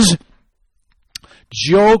because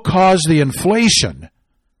Joe caused the inflation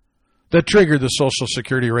that triggered the Social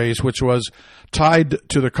Security raise, which was tied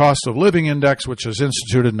to the cost of living index, which was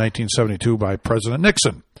instituted in 1972 by President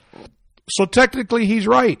Nixon. So technically, he's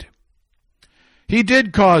right. He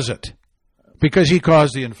did cause it because he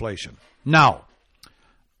caused the inflation. Now,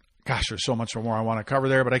 gosh, there's so much more I want to cover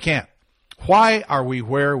there, but I can't. Why are we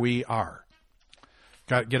where we are?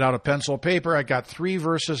 Get out a pencil, paper. I got 3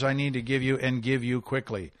 verses I need to give you and give you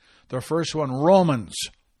quickly. The first one, Romans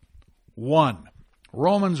 1.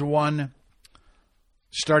 Romans 1,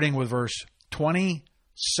 starting with verse 20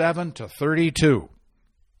 7-32.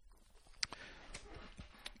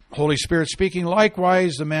 Holy Spirit speaking,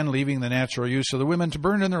 likewise the men leaving the natural use of the women to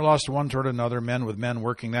burn in their lust one toward another, men with men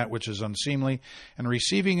working that which is unseemly, and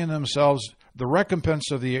receiving in themselves the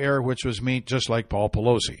recompense of the error which was meet, just like Paul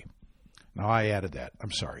Pelosi. Now I added that,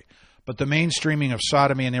 I'm sorry. But the mainstreaming of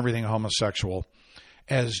sodomy and everything homosexual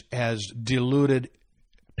has deluded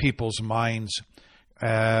people's minds,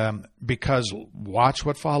 because watch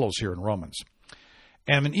what follows here in Romans.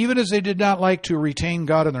 And even as they did not like to retain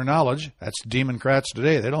God in their knowledge, that's Democrats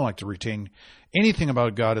today, they don't like to retain anything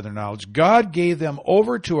about God in their knowledge, God gave them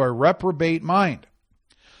over to a reprobate mind.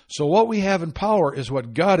 So what we have in power is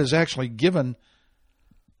what God has actually given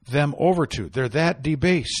them over to. They're that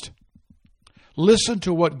debased. Listen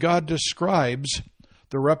to what God describes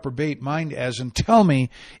the reprobate mind as, and tell me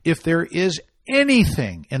if there is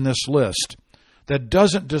anything in this list that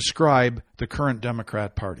doesn't describe the current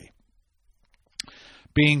Democrat Party.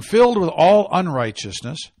 Being filled with all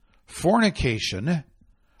unrighteousness, fornication,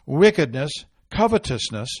 wickedness,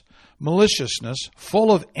 covetousness, maliciousness,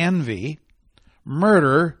 full of envy,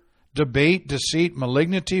 murder, debate, deceit,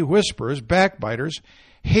 malignity, whisperers, backbiters,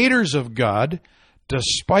 haters of God,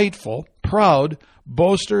 despiteful, proud,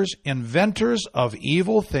 boasters, inventors of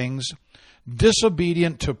evil things,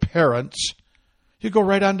 disobedient to parents. You go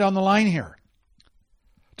right on down the line here.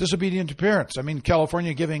 Disobedient to parents. I mean,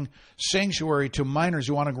 California giving sanctuary to minors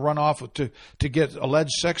who want to run off to get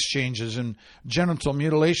alleged sex changes and genital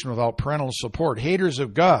mutilation without parental support. Haters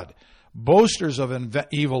of God. Boasters of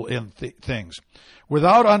evil things.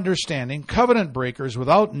 Without understanding. Covenant breakers.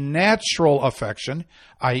 Without natural affection,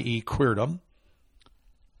 i.e. queerdom.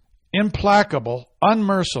 Implacable.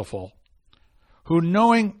 Unmerciful. Who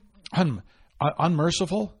knowing...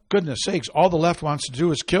 unmerciful? Goodness sakes, all the left wants to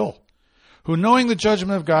do is kill. Who knowing the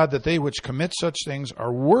judgment of God, that they which commit such things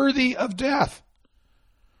are worthy of death.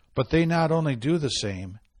 But they not only do the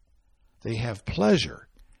same, they have pleasure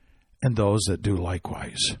in those that do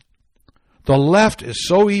likewise. The left is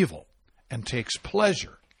so evil and takes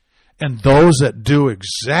pleasure in those that do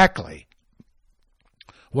exactly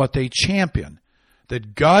what they champion,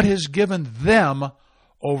 that God has given them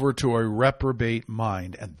over to a reprobate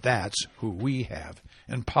mind, and that's who we have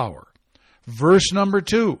in power. Verse number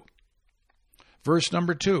 2. 1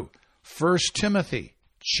 Timothy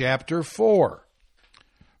chapter 4,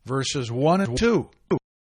 verses 1 and 2.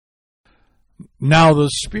 Now the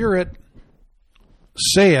Spirit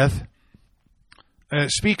speaketh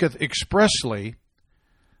expressly,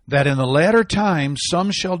 that in the latter times some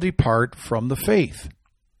shall depart from the faith,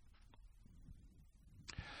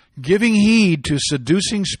 giving heed to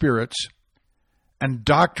seducing spirits and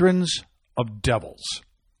doctrines of devils,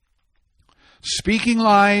 speaking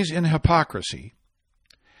lies in hypocrisy,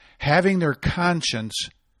 having their conscience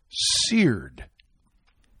seared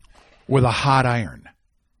with a hot iron.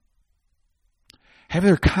 Having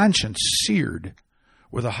their conscience seared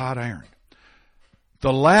with a hot iron.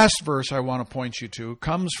 The last verse I want to point you to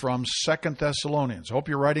comes from 2 Thessalonians. I hope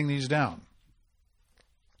you're writing these down.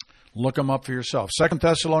 Look them up for yourself. 2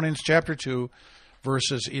 Thessalonians chapter 2,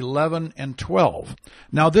 verses 11 and 12.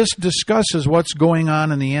 Now this discusses what's going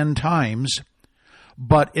on in the end times,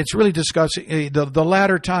 but it's really discussing the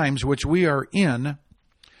latter times which we are in,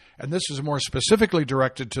 and this is more specifically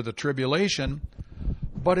directed to the tribulation,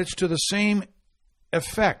 but it's to the same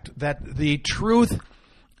effect, that the truth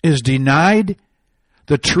is denied,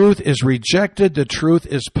 the truth is rejected, the truth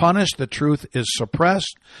is punished, the truth is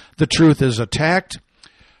suppressed, the truth is attacked.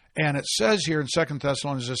 And it says here in 2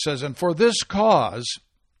 Thessalonians, it says, and for this cause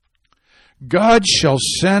God shall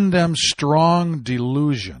send them strong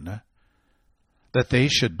delusion, that they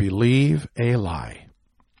should believe a lie,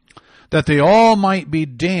 that they all might be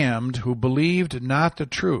damned who believed not the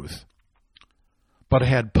truth, but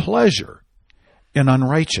had pleasure in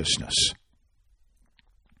unrighteousness.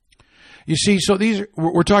 You see, so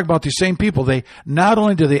we're talking about these same people. They not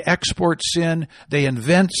only do they export sin, they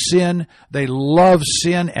invent sin, they love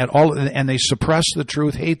sin at all, and they suppress the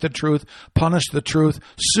truth, hate the truth, punish the truth,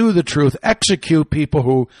 sue the truth, execute people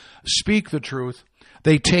who speak the truth.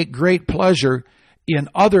 They take great pleasure in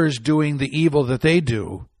others doing the evil that they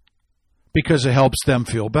do because it helps them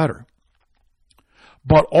feel better.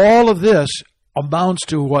 But all of this amounts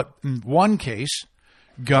to what, in one case,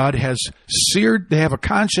 God has seared. They have a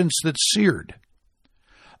conscience that's seared.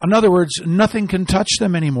 In other words, nothing can touch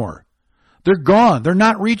them anymore. They're gone. They're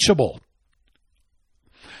not reachable.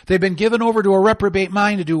 They've been given over to a reprobate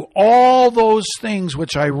mind to do all those things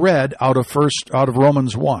which I read out of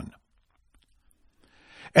Romans 1.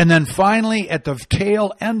 And then finally, at the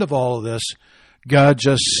tail end of all of this, God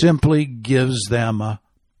just simply gives them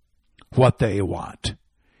what they want.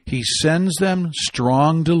 He sends them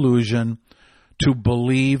strong delusion to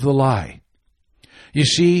believe the lie. You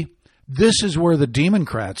see, this is where the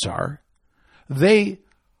Democrats are. They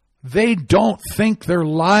don't think they're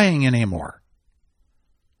lying anymore.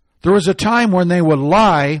 There was a time when they would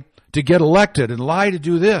lie to get elected and lie to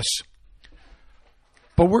do this.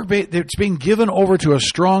 But it's being given over to a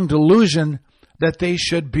strong delusion that they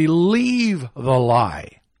should believe the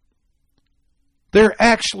lie. They're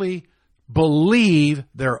actually believe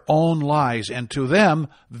their own lies. And to them,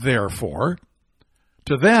 therefore,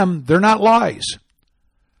 to them, they're not lies.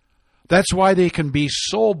 That's why they can be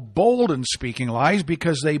so bold in speaking lies,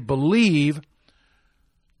 because they believe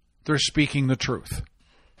they're speaking the truth.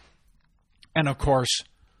 And of course,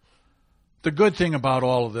 the good thing about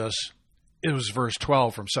all of this, it was verse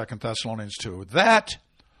 12 from 2 Thessalonians 2, that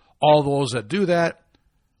all those that do that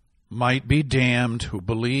might be damned, who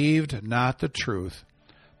believed not the truth,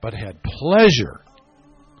 but had pleasure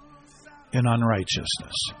in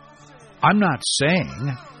unrighteousness. I'm not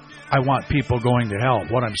saying I want people going to hell.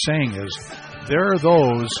 What I'm saying is there are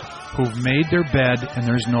those who've made their bed and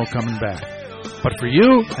there's no coming back. But for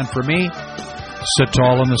you and for me, sit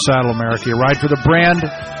tall in the saddle, America. You ride for the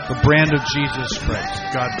brand of Jesus Christ.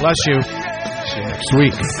 God bless you. See you next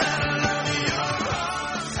week.